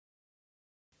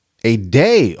A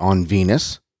day on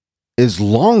Venus is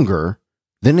longer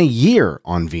than a year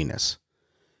on Venus.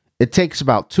 It takes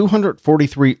about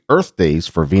 243 Earth days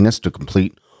for Venus to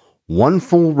complete one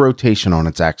full rotation on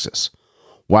its axis,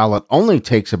 while it only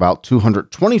takes about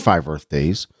 225 Earth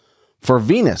days for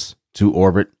Venus to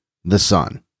orbit the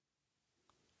Sun.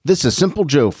 This is Simple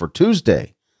Joe for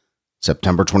Tuesday,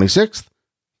 September 26th,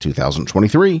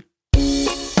 2023.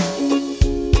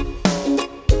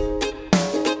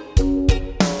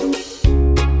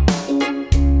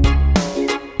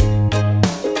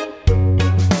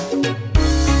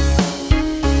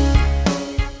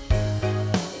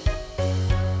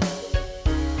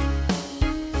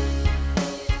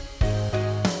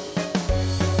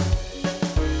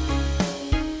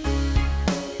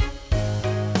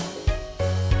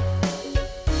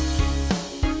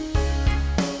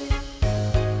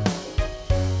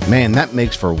 Man, that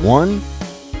makes for one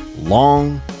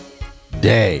long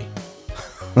day.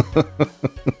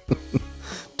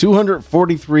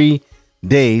 243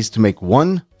 days to make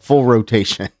one full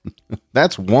rotation.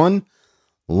 That's one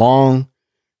long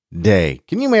day.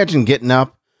 Can you imagine getting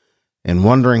up and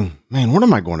wondering, man, what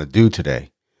am I going to do today?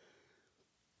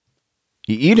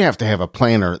 You'd have to have a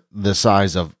planner the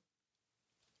size of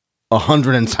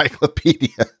 100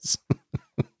 encyclopedias.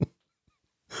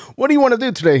 What do you want to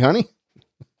do today, honey?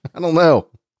 I don't know.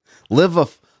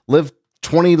 Live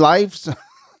 20 lives?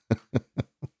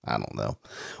 I don't know.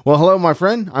 Well, hello, my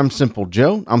friend. I'm Simple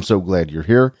Joe. I'm so glad you're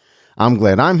here. I'm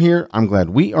glad I'm here. I'm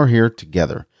glad we are here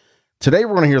together. Today,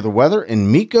 we're going to hear the weather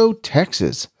in Meco,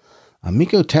 Texas.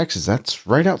 Meco, Texas, that's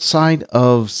right outside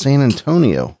of San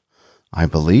Antonio, I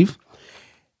believe.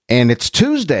 And it's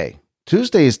Tuesday.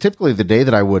 Tuesday is typically the day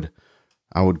that I would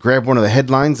grab one of the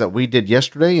headlines that we did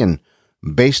yesterday and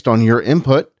based on your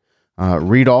input,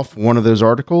 read off one of those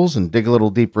articles and dig a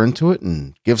little deeper into it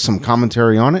and give some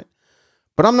commentary on it.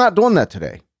 But I'm not doing that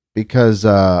today because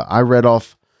I read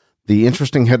off the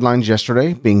interesting headlines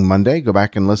yesterday, being Monday. Go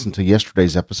back and listen to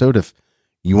yesterday's episode if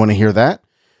you want to hear that.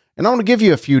 And I want to give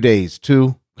you a few days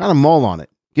to kind of mull on it.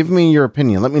 Give me your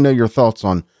opinion. Let me know your thoughts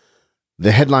on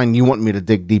the headline you want me to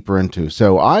dig deeper into.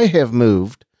 So I have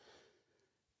moved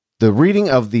the reading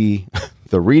of the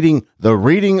reading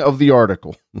of the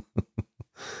article.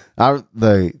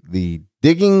 The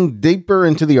digging deeper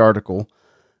into the article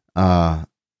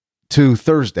to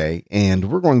Thursday, and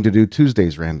we're going to do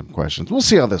Tuesday's random questions. We'll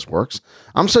see how this works.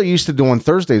 I'm so used to doing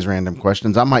Thursday's random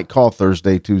questions, I might call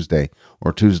Thursday Tuesday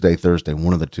or Tuesday Thursday,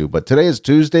 one of the two. But today is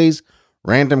Tuesday's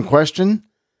random questions,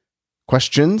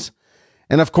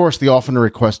 and of course the often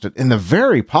requested and the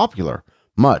very popular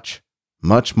much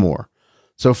more.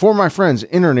 So for my friends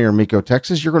in or near Meco,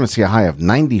 Texas, you're going to see a high of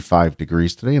 95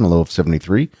 degrees today and a low of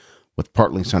 73 with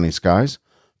partly sunny skies.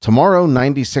 Tomorrow,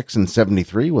 96 and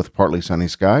 73 with partly sunny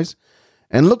skies.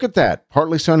 And look at that,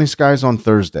 partly sunny skies on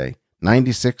Thursday,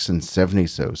 96 and 70.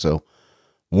 So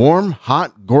warm,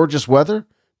 hot, gorgeous weather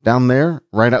down there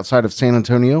right outside of San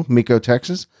Antonio, Meco,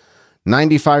 Texas.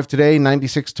 95 today,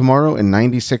 96 tomorrow, and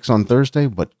 96 on Thursday,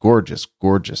 but gorgeous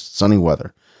sunny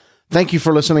weather. Thank you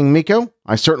for listening, Meco.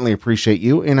 I certainly appreciate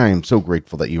you, and I am so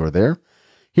grateful that you are there.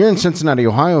 Here in Cincinnati,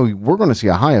 Ohio, we're going to see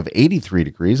a high of 83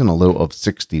 degrees and a low of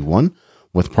 61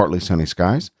 with partly sunny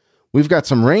skies. We've got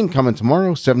some rain coming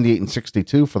tomorrow, 78 and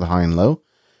 62 for the high and low.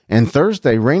 And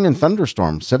Thursday, rain and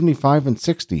thunderstorms, 75 and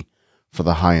 60 for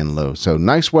the high and low. So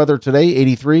nice weather today,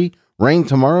 83. Rain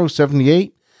tomorrow,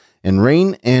 78. And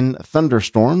rain and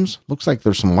thunderstorms. Looks like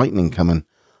there's some lightning coming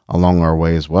along our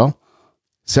way as well.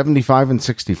 75 and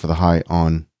 60 for the high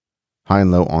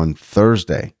and low on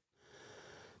Thursday.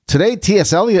 Today,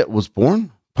 T.S. Eliot was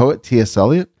born, poet T.S.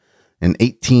 Eliot, in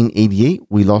 1888.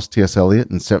 We lost T.S. Eliot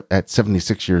at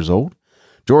 76 years old.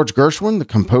 George Gershwin, the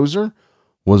composer,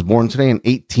 was born today in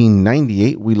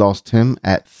 1898. We lost him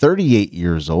at 38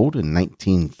 years old in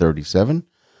 1937.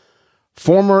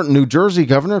 Former New Jersey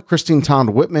Governor Christine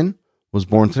Todd Whitman was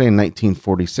born today in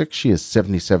 1946. She is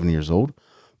 77 years old.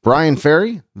 Brian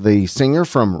Ferry, the singer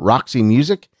from Roxy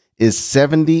Music, is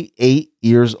 78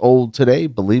 years old today,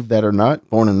 believe that or not,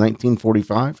 born in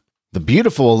 1945. The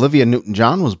beautiful Olivia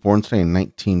Newton-John was born today in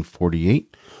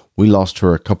 1948. We lost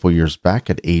her a couple years back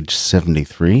at age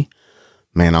 73.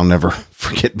 Man, I'll never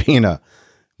forget being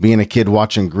a kid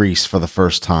watching Grease for the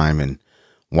first time, and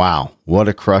wow, what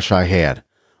a crush I had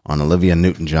on Olivia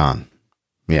Newton-John.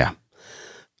 Yeah.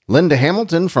 Linda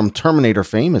Hamilton from Terminator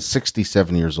fame is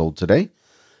 67 years old today.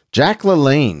 Jack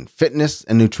LaLanne, fitness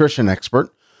and nutrition expert.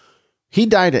 He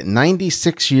died at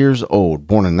 96 years old,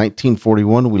 born in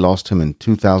 1941. We lost him in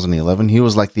 2011. He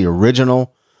was like the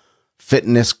original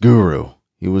fitness guru.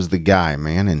 He was the guy,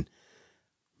 man. And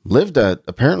lived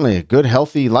apparently a good,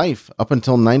 healthy life up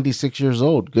until 96 years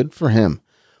old. Good for him.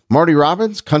 Marty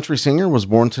Robbins, country singer, was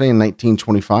born today in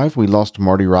 1925. We lost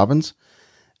Marty Robbins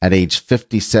at age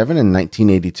 57 in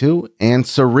 1982. And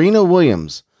Serena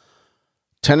Williams,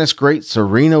 tennis great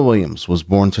Serena Williams, was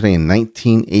born today in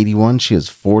 1981. She is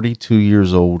 42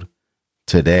 years old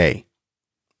today.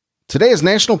 Today is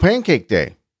National Pancake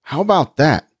Day. How about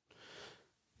that?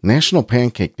 National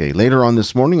Pancake Day. Later on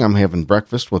this morning, I'm having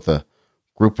breakfast with a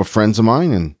group of friends of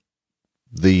mine, and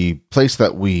the place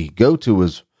that we go to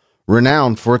is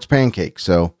renowned for its pancakes.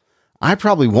 So I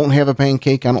probably won't have a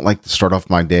pancake. I don't like to start off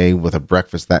my day with a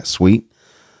breakfast that sweet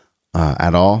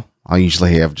at all. I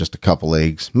usually have just a couple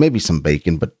eggs, maybe some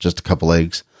bacon, but just a couple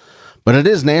eggs. But it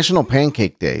is National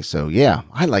Pancake Day. So yeah,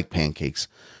 I like pancakes.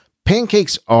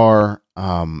 Pancakes are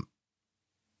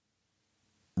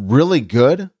really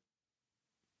good.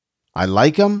 I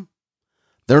like them.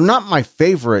 They're not my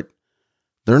favorite.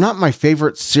 They're not my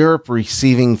favorite syrup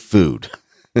receiving food.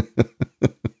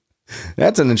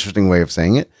 That's an interesting way of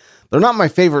saying it. They're not my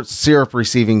favorite syrup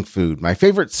receiving food. My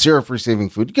favorite syrup receiving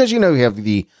food, because you have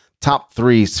the top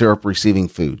 3 syrup receiving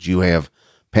foods. You have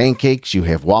pancakes, you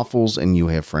have waffles, and you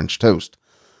have French toast.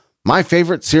 My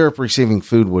favorite syrup receiving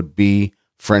food would be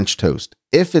French toast.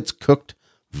 If it's cooked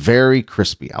very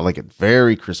crispy. I like it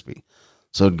very crispy.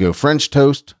 So it'd go French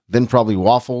toast, then probably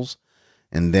waffles,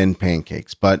 and then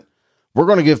pancakes. But we're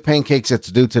going to give pancakes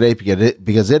its due today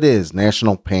because it is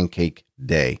National Pancake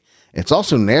Day. It's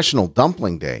also National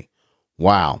Dumpling Day.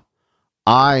 Wow.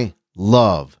 I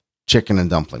love chicken and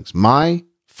dumplings. My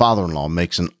father-in-law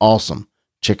makes an awesome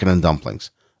chicken and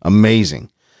dumplings.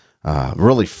 Amazing.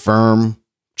 Really firm,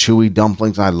 chewy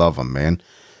dumplings. I love them, man.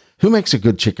 Who makes a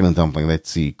good chicken and dumpling? Let's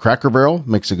see. Cracker Barrel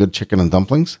makes a good chicken and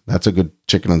dumplings. That's a good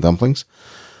chicken and dumplings.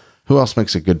 Who else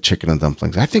makes a good chicken and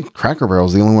dumplings? I think Cracker Barrel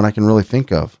is the only one I can really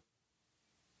think of.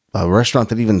 A restaurant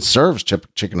that even serves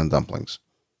chicken and dumplings.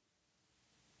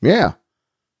 Yeah,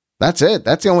 that's it.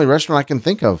 That's the only restaurant I can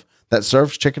think of that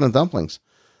serves chicken and dumplings.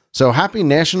 So happy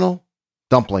National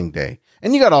Dumpling Day.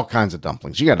 And you got all kinds of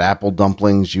dumplings. You got apple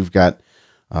dumplings. You've got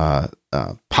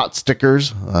pot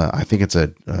stickers. I think it's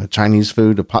a Chinese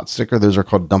food, a pot sticker. Those are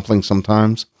called dumplings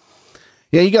sometimes.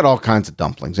 Yeah, you got all kinds of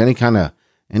dumplings. Any kind of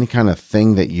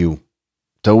thing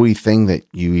doughy thing that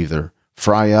you either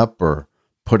fry up or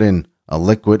put in a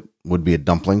liquid would be a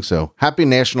dumpling. So happy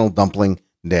National Dumpling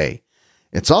Day.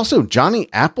 It's also Johnny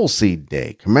Appleseed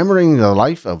Day, commemorating the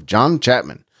life of John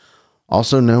Chapman,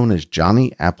 also known as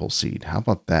Johnny Appleseed. How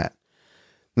about that?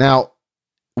 Now,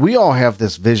 we all have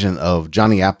this vision of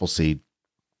Johnny Appleseed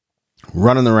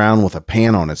running around with a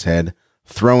pan on his head,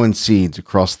 throwing seeds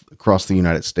across the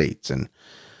United States. And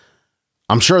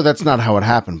I'm sure that's not how it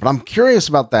happened, but I'm curious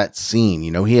about that scene.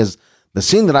 He has the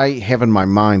scene that I have in my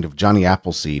mind of Johnny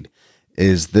Appleseed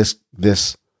is this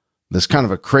kind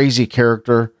of a crazy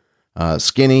character,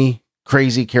 skinny,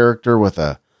 crazy character with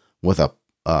a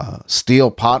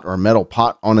steel pot or metal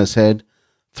pot on his head,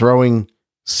 throwing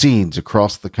seeds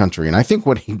across the country. And I think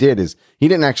what he did is he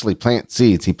didn't actually plant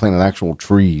seeds. He planted actual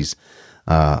trees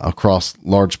across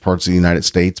large parts of the United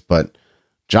States. But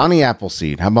Johnny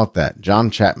Appleseed, how about that? John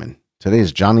Chapman. Today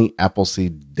is Johnny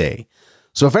Appleseed Day.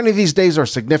 So if any of these days are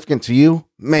significant to you,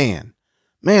 man,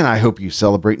 I hope you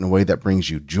celebrate in a way that brings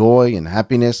you joy and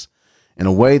happiness in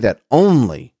a way that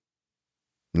only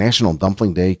National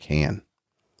Dumpling Day can.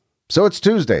 So it's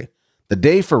Tuesday, the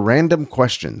day for random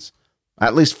questions.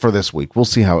 At least for this week. We'll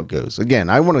see how it goes. Again,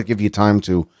 I want to give you time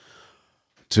to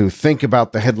think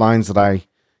about the headlines that I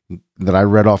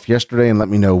read off yesterday and let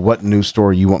me know what news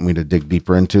story you want me to dig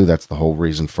deeper into. That's the whole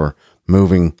reason for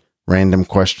moving random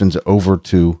questions over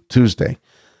to Tuesday.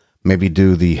 Maybe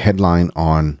do the headline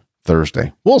on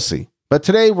Thursday. We'll see. But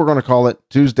today we're going to call it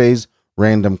Tuesday's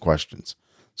Random Questions.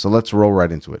 So let's roll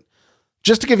right into it.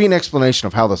 Just to give you an explanation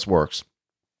of how this works,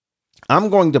 I'm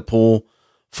going to pull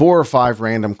 4 or 5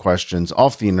 random questions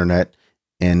off the internet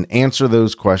and answer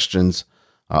those questions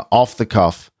off the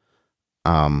cuff,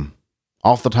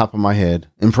 off the top of my head,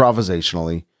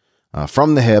 improvisationally,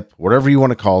 from the hip, whatever you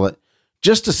want to call it,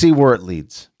 just to see where it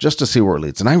leads,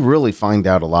 And I really find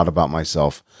out a lot about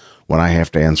myself when I have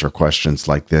to answer questions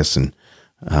like this and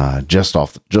just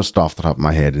off the top of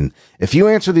my head. And if you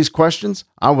answer these questions,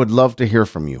 I would love to hear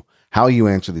from you, how you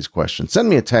answer these questions. Send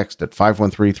me a text at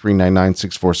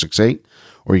 513-399-6468.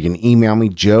 Or you can email me,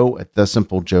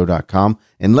 joe@thesimplejoe.com,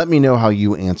 and let me know how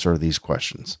you answer these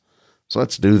questions. So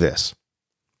let's do this.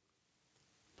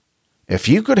 If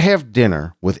you could have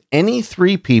dinner with any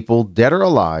 3 people, dead or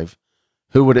alive,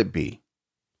 who would it be?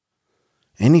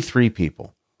 Any 3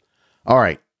 people. All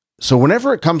right. So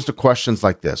whenever it comes to questions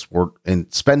like this, we're in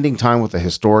spending time with a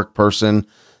historic person,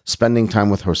 spending time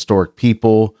with historic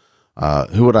people.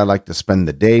 Who would I like to spend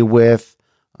the day with?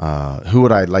 Who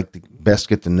would I like to best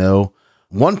get to know?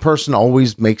 One person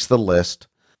always makes the list,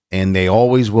 and they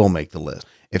always will make the list.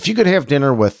 If you could have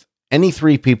dinner with any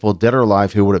three people, dead or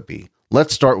alive, who would it be?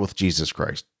 Let's start with Jesus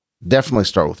Christ. Definitely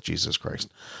start with Jesus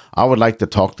Christ. I would like to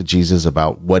talk to Jesus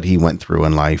about what he went through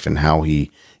in life and how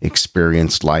he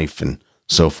experienced life and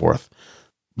so forth.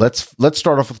 Let's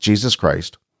start off with Jesus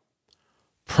Christ.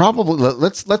 Probably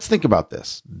let's think about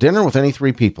this. Dinner with any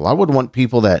three people. I would want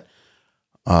people that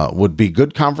would be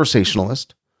good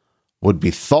conversationalists, would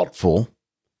be thoughtful,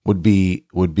 would be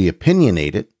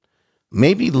opinionated,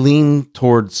 maybe lean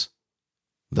towards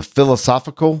the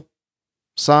philosophical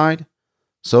side.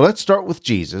 So let's start with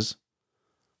Jesus.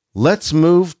 Let's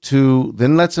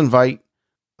invite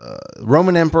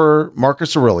Roman Emperor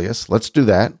Marcus Aurelius. Let's do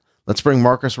that. Let's bring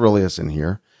Marcus Aurelius in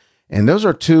here. And those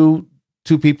are two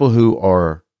people who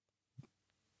are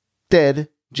dead.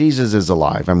 Jesus is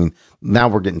alive. I mean, now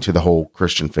we're getting to the whole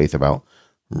Christian faith about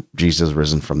Jesus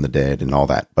risen from the dead and all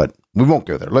that, but we won't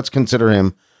go there. Let's consider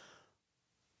him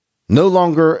no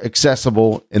longer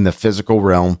accessible in the physical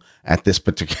realm at this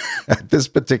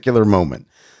particular moment.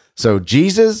 So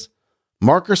Jesus,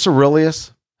 Marcus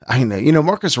Aurelius,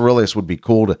 Marcus Aurelius would be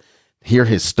cool to hear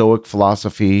his Stoic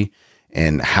philosophy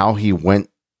and how he went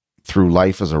through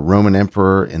life as a Roman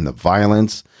emperor and the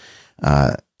violence,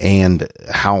 and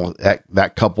how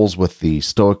that couples with the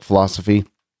Stoic philosophy.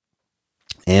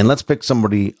 And let's pick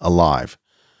somebody alive.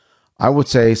 I would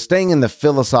say, staying in the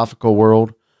philosophical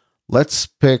world, let's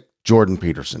pick Jordan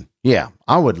Peterson. Yeah,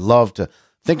 I would love to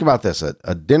think about this,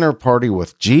 a dinner party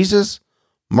with Jesus,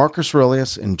 Marcus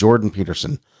Aurelius, and Jordan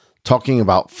Peterson, talking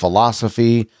about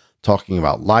philosophy, talking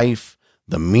about life,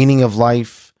 the meaning of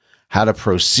life, how to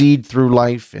proceed through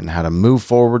life, and how to move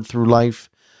forward through life.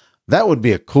 That would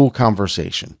be a cool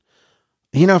conversation.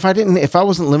 If I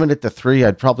wasn't limited to three,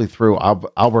 I'd probably throw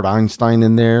Albert Einstein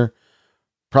in there.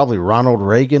 Probably Ronald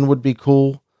Reagan would be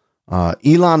cool.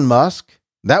 Elon Musk,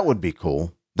 that would be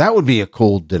cool. That would be a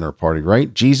cool dinner party,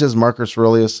 right? Jesus, Marcus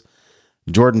Aurelius,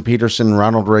 Jordan Peterson,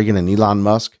 Ronald Reagan, and Elon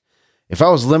Musk. If I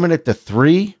was limited to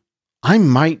three, I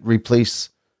might replace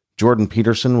Jordan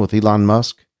Peterson with Elon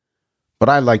Musk. But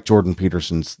I like Jordan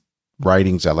Peterson's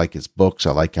writings. I like his books.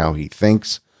 I like how he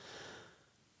thinks.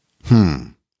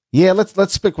 Yeah,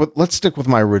 let's stick with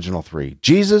my original three: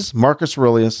 Jesus, Marcus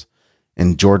Aurelius,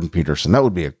 and Jordan Peterson. That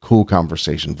would be a cool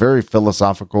conversation. Very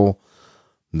philosophical.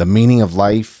 The meaning of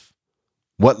life,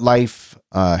 what life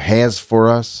has for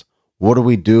us. What do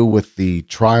we do with the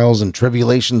trials and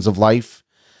tribulations of life?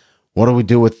 What do we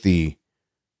do with the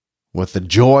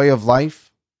joy of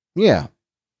life? Yeah,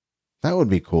 that would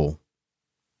be cool.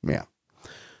 Yeah.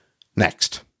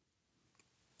 Next.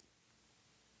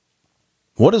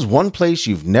 What is one place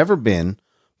you've never been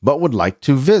but would like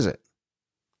to visit?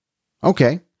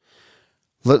 Okay.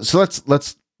 So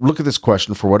let's look at this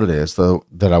question for what it is, though,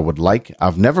 that I would like.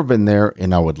 I've never been there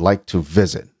and I would like to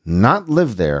visit. Not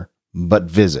live there, but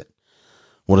visit.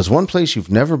 What is one place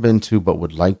you've never been to but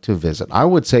would like to visit? I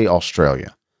would say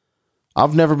Australia.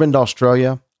 I've never been to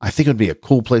Australia. I think it would be a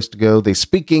cool place to go. They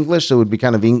speak English, so it would be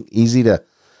kind of easy to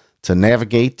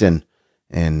navigate and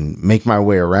make my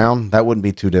way around. That wouldn't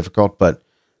be too difficult, but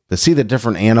to see the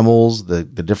different animals, the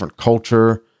different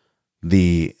culture,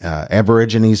 the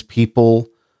Aborigines people,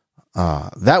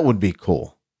 that would be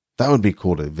cool. That would be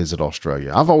cool to visit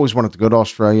Australia. I've always wanted to go to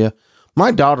Australia.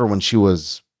 My daughter, when she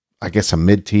was, I guess, a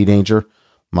mid-teenager,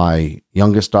 my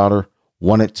youngest daughter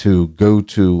wanted to go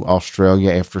to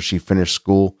Australia after she finished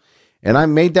school, and I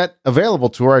made that available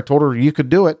to her. I told her you could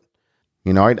do it.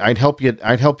 I'd help you.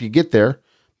 I'd help you get there,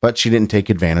 but she didn't take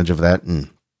advantage of that, and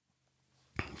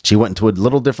she went into a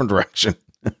little different direction.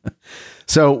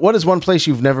 So, what is one place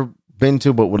you've never been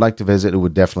to but would like to visit? It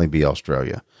would definitely be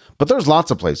Australia. But there's lots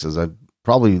of places.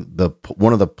 Probably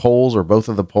one of the poles or both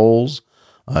of the poles.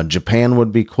 Japan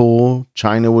would be cool.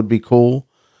 China would be cool.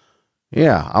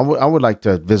 Yeah, I would like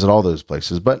to visit all those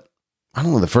places. But I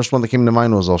don't know. The first one that came to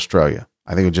mind was Australia.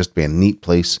 I think it would just be a neat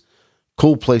place,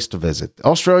 cool place to visit.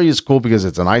 Australia is cool because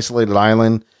it's an isolated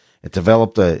island. It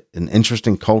developed an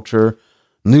interesting culture.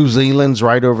 New Zealand's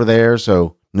right over there,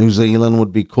 so New Zealand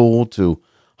would be cool to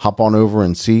hop on over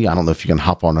and see. I don't know if you can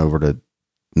hop on over to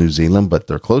New Zealand, but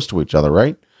they're close to each other,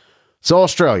 right? So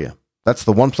Australia, that's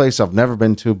the one place I've never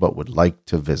been to but would like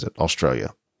to visit,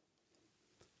 Australia.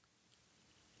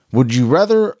 Would you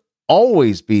rather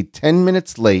always be 10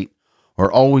 minutes late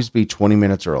or always be 20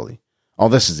 minutes early? Oh,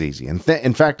 this is easy. In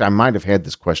fact, I might have had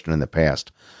this question in the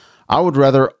past. I would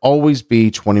rather always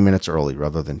be 20 minutes early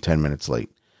rather than 10 minutes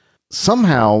late.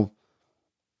 Somehow,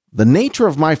 The nature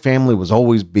of my family was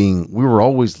always we were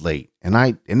always late, and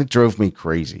it drove me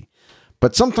crazy.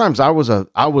 But sometimes I was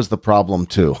the problem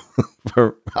too.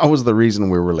 I was the reason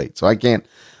we were late. So I can't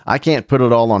put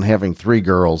it all on having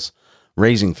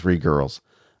raising three girls.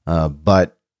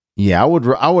 But yeah, I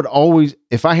would always,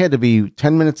 if I had to be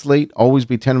 10 minutes late, always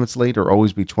be 10 minutes late, or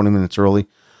always be 20 minutes early,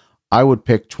 I would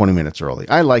pick 20 minutes early.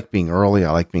 I like being early.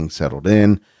 I like being settled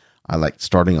in. I like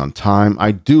starting on time.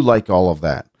 I do like all of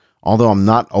that, although I'm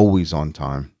not always on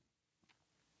time.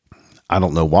 I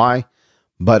don't know why,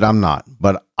 but I'm not.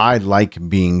 But I like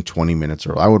being 20 minutes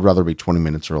early. I would rather be 20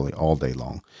 minutes early all day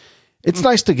long. It's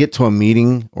nice to get to a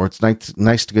meeting, or it's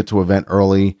nice to get to an event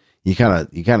early. You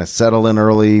kind of settle in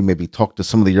early, maybe talk to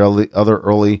some of the other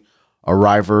early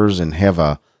arrivers and have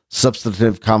a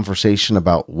substantive conversation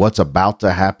about what's about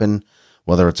to happen,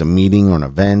 whether it's a meeting or an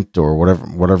event or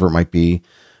whatever it might be.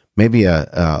 Maybe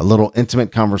a little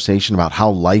intimate conversation about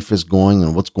how life is going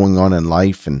and what's going on in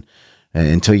life, and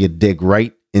until you dig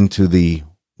right into the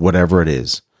whatever it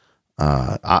is.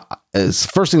 It's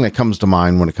the first thing that comes to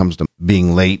mind when it comes to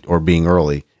being late or being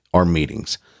early are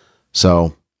meetings.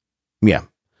 So, yeah.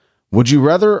 Would you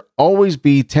rather always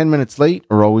be 10 minutes late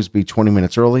or always be 20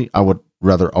 minutes early? I would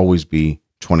rather always be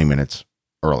 20 minutes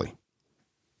early.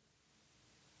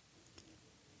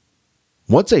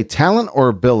 What's a talent or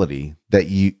ability that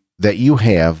you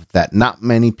have that not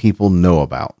many people know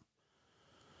about?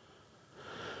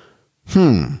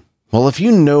 Well, if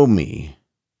you know me,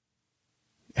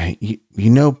 you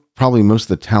know probably most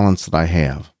of the talents that I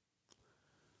have.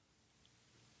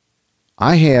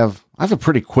 I have a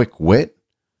pretty quick wit.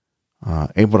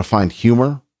 Able to find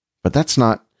humor, but that's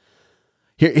not.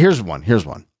 Here's one.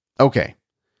 Okay.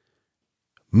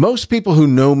 Most people who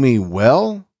know me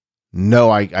well know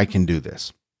I can do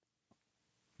this.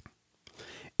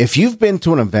 If you've been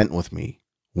to an event with me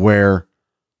where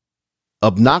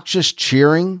obnoxious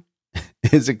cheering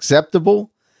is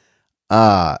acceptable,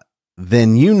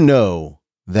 then you know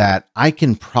that I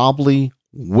can probably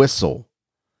whistle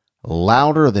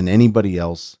louder than anybody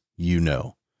else you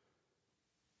know.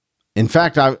 In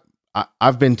fact,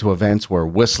 I've been to events where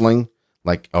whistling,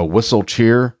 like a whistle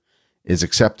cheer, is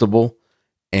acceptable,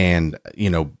 and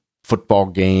football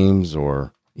games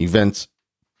or events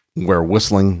where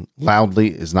whistling loudly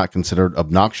is not considered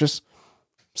obnoxious.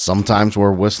 Sometimes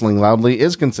where whistling loudly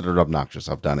is considered obnoxious.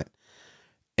 I've done it,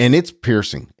 and it's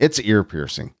piercing. It's ear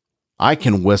piercing. I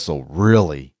can whistle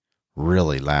really,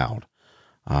 really loud.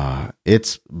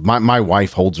 It's my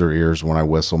wife holds her ears when I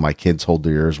whistle. My kids hold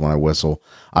their ears when I whistle.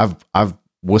 I've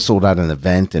whistled at an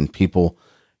event and people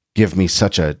give me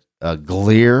such a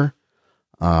glare,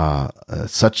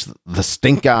 such the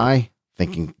stink eye,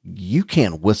 thinking you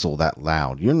can't whistle that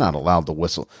loud. You're not allowed to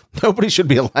whistle. Nobody should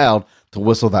be allowed to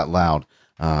whistle that loud.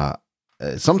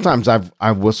 Sometimes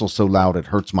I've whistled so loud it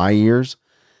hurts my ears.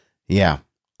 Yeah,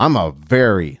 I'm a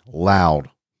very loud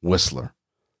whistler.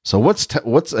 So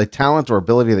what's a talent or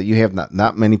ability that you have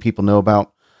not many people know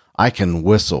about? I can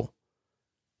whistle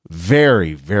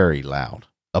very, very loud,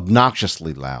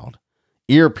 obnoxiously loud,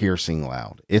 ear-piercing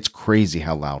loud. It's crazy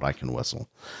how loud I can whistle.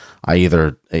 I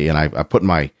put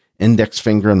my index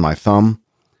finger and my thumb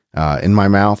in my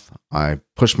mouth. I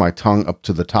push my tongue up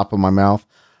to the top of my mouth.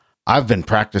 I've been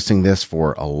practicing this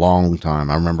for a long time.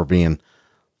 I remember being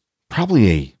probably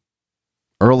a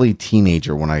early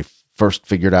teenager when I first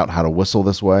figured out how to whistle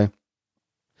this way.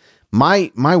 My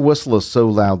whistle is so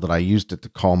loud that I used it to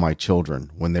call my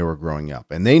children when they were growing up,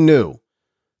 and they knew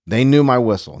my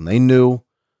whistle, and they knew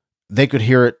they could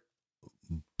hear it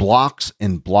blocks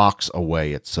and blocks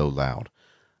away. It's so loud,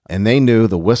 and they knew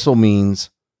the whistle means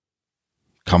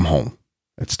come home.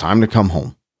 It's time to come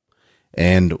home.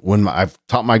 And when I've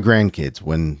taught my grandkids,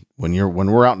 when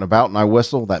we're out and about and I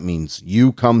whistle, that means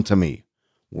you come to me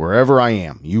wherever I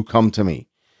am. You come to me.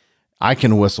 I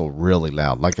can whistle really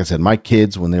loud. Like I said, my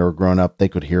kids, when they were growing up, they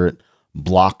could hear it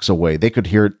blocks away. They could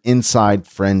hear it inside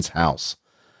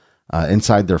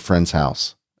inside their friend's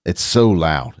house. It's so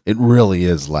loud. It really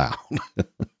is loud.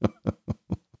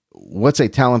 What's a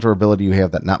talent or ability you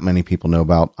have that not many people know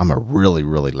about? I'm a really,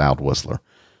 really loud whistler.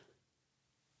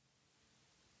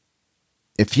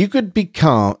 If you could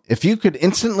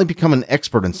instantly become an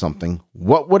expert in something,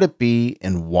 what would it be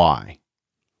and why?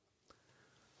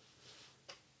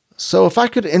 So if I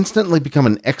could instantly become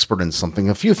an expert in something,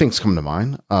 a few things come to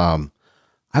mind. I'd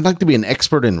like to be an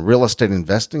expert in real estate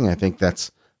investing. I think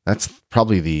that's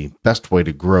probably the best way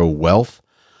to grow wealth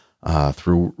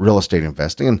through real estate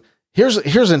investing. And here's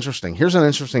interesting. Here's an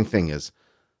interesting thing is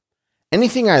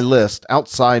anything I list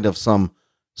outside of some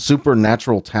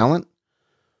supernatural talent,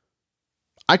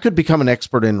 I could become an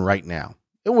expert in right now.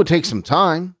 It would take some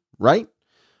time, right?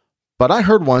 But I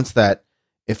heard once that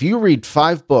if you read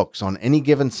 5 books on any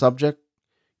given subject,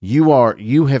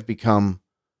 you have become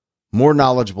more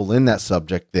knowledgeable in that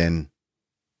subject than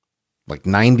like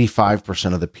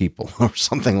 95% of the people or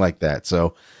something like that.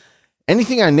 So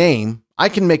anything I name, I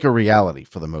can make a reality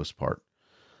for the most part.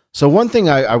 So one thing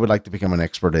I would like to become an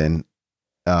expert in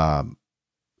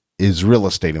is real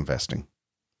estate investing.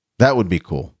 That would be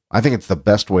cool. I think it's the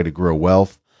best way to grow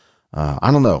wealth.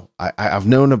 I don't know. I've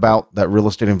known about that real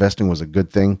estate investing was a good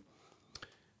thing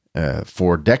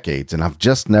for decades, and I've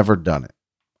just never done it.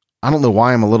 I don't know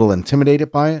why I'm a little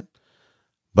intimidated by it,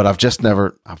 but I've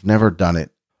never done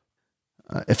it.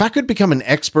 If I could become an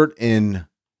expert in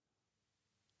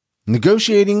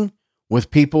negotiating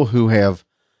with people who have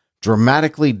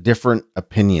dramatically different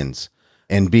opinions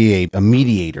and be a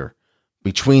mediator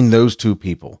between those two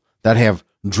people that have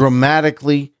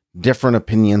dramatically different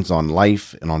opinions on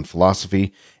life and on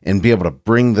philosophy, and be able to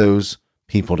bring those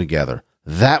people together,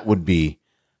 that would be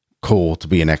cool to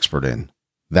be an expert in.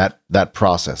 That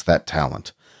process, that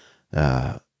talent,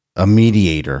 a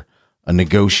mediator, a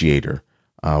negotiator.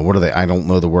 What are they? I don't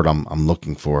know the word I'm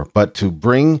looking for, but to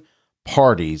bring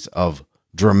parties of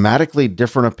dramatically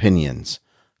different opinions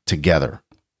together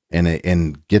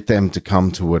and get them to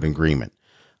come to an agreement.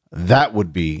 That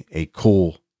would be a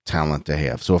cool talent to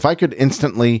have. So if I could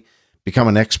instantly become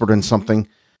an expert in something,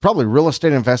 probably real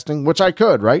estate investing, which I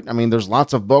could, right? I mean, there's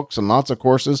lots of books and lots of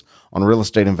courses on real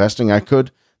estate investing.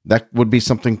 That would be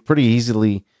something pretty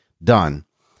easily done.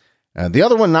 The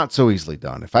other one, not so easily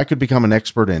done. If I could become an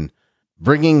expert in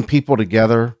bringing people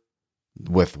together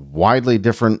with widely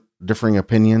differing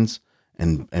opinions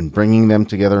and bringing them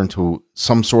together into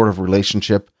some sort of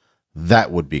relationship, that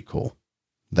would be cool.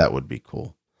 That would be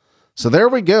cool. So there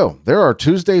we go. There are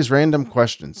Tuesday's random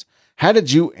questions. How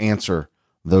did you answer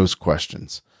those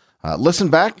questions? Listen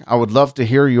back. I would love to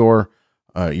hear your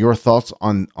thoughts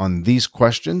on these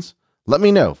questions. Let me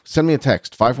know. Send me a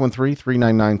text,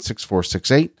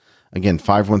 513-399-6468. Again,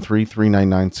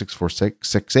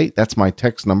 513-399-6468. That's my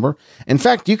text number. In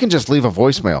fact, you can just leave a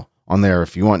voicemail on there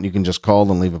if you want. You can just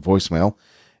call and leave a voicemail,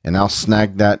 and I'll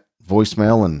snag that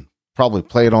voicemail and probably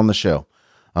play it on the show.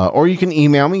 Or you can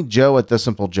email me,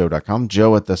 joe@thesimplejoe.com,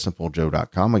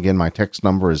 joe@thesimplejoe.com. Again, my text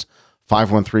number is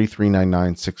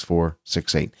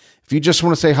 513-399-6468. If you just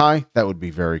want to say hi, that would be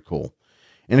very cool.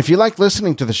 And if you like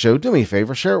listening to the show, do me a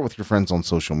favor, share it with your friends on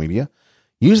social media.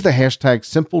 Use the hashtag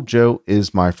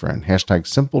 #SimpleJoeIsMyFriend, hashtag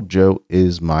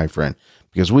 #SimpleJoeIsMyFriend,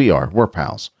 because we're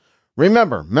pals.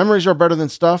 Remember, memories are better than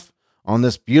stuff. On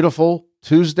this beautiful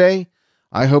Tuesday,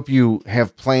 I hope you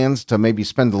have plans to maybe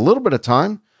spend a little bit of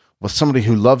time with somebody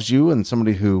who loves you and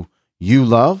somebody who you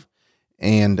love,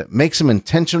 and make some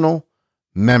intentional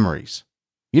memories.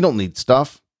 You don't need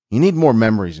stuff. You need more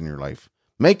memories in your life.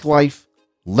 Make life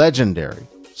legendary.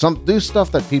 Do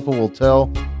stuff that people will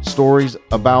tell stories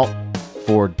about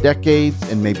for decades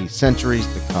and maybe centuries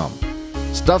to come.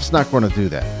 Stuff's not going to do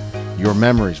that. Your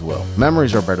memories will.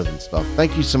 Memories are better than stuff.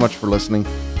 Thank you so much for listening.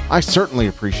 I certainly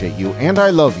appreciate you, and I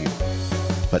love you,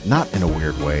 but not in a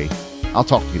weird way. I'll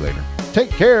talk to you later. Take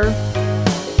care.